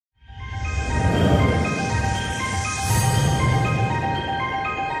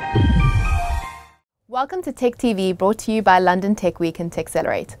Welcome to TechTV, brought to you by London Tech Week and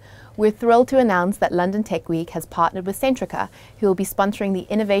Techcelerate. We're thrilled to announce that London Tech Week has partnered with Centrica, who will be sponsoring the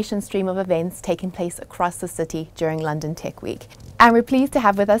innovation stream of events taking place across the city during London Tech Week. And we're pleased to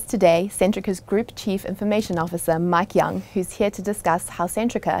have with us today Centrica's Group Chief Information Officer, Mike Young, who's here to discuss how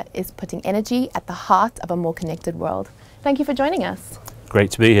Centrica is putting energy at the heart of a more connected world. Thank you for joining us. Great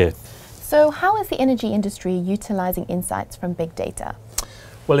to be here. So how is the energy industry utilising insights from big data?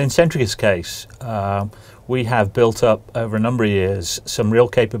 Well, in Centrica's case, we have built up over a number of years some real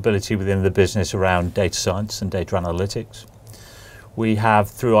capability within the business around data science and data analytics. We have,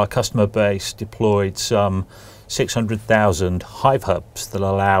 through our customer base, deployed some 600,000 Hive hubs that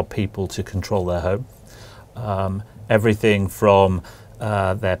allow people to control their home. Everything from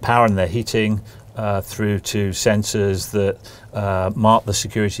their power and their heating through to sensors that mark the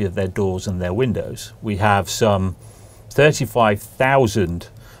security of their doors and their windows. We have some 35,000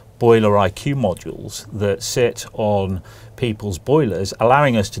 boiler IQ modules that sit on people's boilers,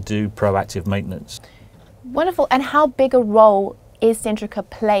 allowing us to do proactive maintenance. Wonderful. And how big a role is Centrica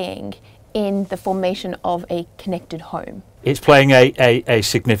playing in the formation of a connected home? It's playing a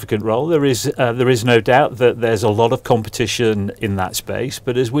significant role. There is no doubt that there's a lot of competition in that space,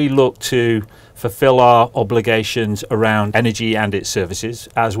 but as we look to fulfill our obligations around energy and its services,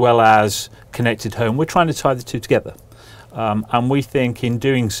 as well as connected home, we're trying to tie the two together. And we think in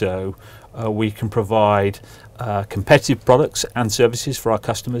doing so, we can provide competitive products and services for our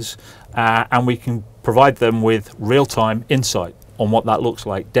customers, and we can provide them with real-time insight on what that looks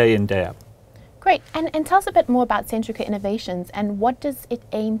like day in, day out. Great. And tell us a bit more about Centrica Innovations and what does it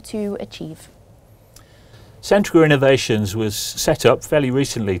aim to achieve? Centrica Innovations was set up fairly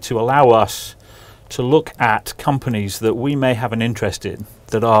recently to allow us to look at companies that we may have an interest in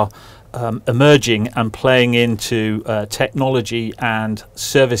that are emerging and playing into technology and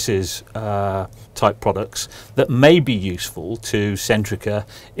services type products that may be useful to Centrica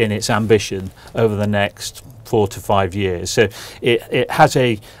in its ambition over the next 4 to 5 years. So it has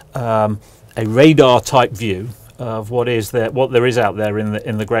a radar type view of what there is out there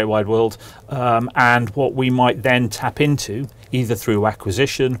in the great wide world, and what we might then tap into either through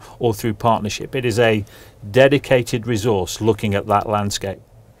acquisition or through partnership. It is a dedicated resource looking at that landscape.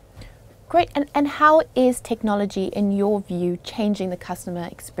 Great. And how is technology, in your view, changing the customer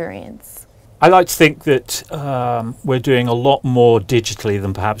experience? I like to think that we're doing a lot more digitally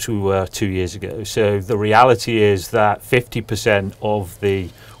than perhaps we were 2 years ago. So the reality is that 50% of the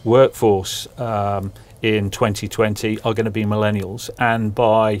workforce in 2020 are going to be millennials, and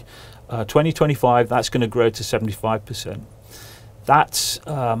by 2025 that's going to grow to 75%. That's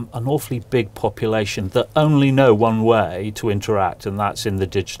an awfully big population that only know one way to interact, and that's in the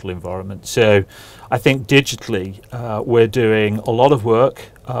digital environment. So I think digitally we're doing a lot of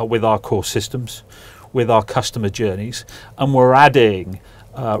work with our core systems, with our customer journeys, and we're adding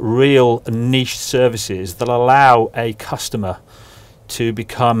real niche services that allow a customer to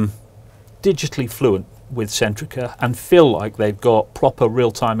become digitally fluent with Centrica and feel like they've got proper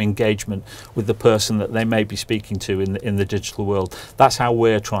real-time engagement with the person that they may be speaking to in the digital world. That's how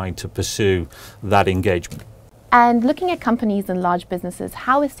we're trying to pursue that engagement. And looking at companies and large businesses,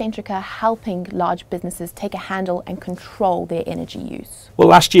 how is Centrica helping large businesses take a handle and control their energy use? Well,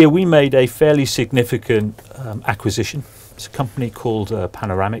 last year we made a fairly significant acquisition. It's a company called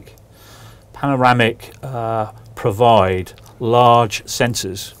Panoramic. Panoramic provide large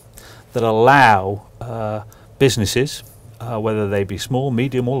sensors that allow businesses, whether they be small,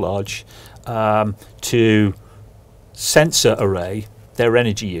 medium or large, to sensor array their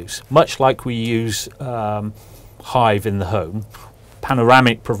energy use. Much like we use Hive in the home,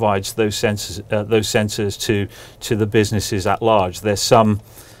 Panoramic provides those sensors to the businesses at large. There's some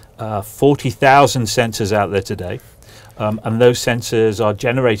 40,000 sensors out there today, and those sensors are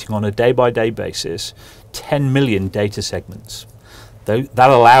generating on a day-by-day basis 10 million data segments. That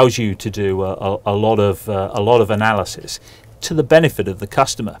allows you to do a lot of analysis to the benefit of the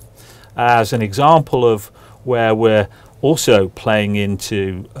customer. As an example of where we're also playing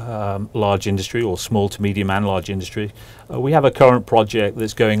into large industry, or small to medium and large industry, we have a current project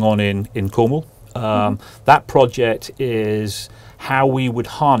that's going on in Cornwall. That project is how we would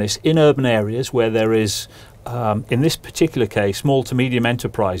harness in urban areas where there is, in this particular case, small to medium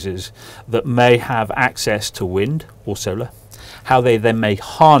enterprises that may have access to wind or solar, how they then may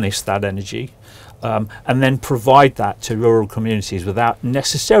harness that energy and then provide that to rural communities without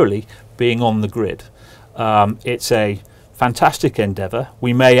necessarily being on the grid. It's a fantastic endeavour.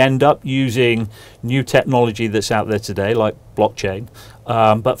 We may end up using new technology that's out there today, like blockchain,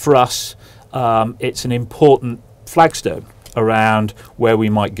 but for us it's an important flagstone around where we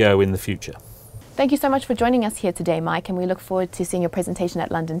might go in the future. Thank you so much for joining us here today, Mike, and we look forward to seeing your presentation at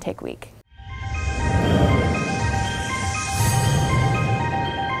London Tech Week.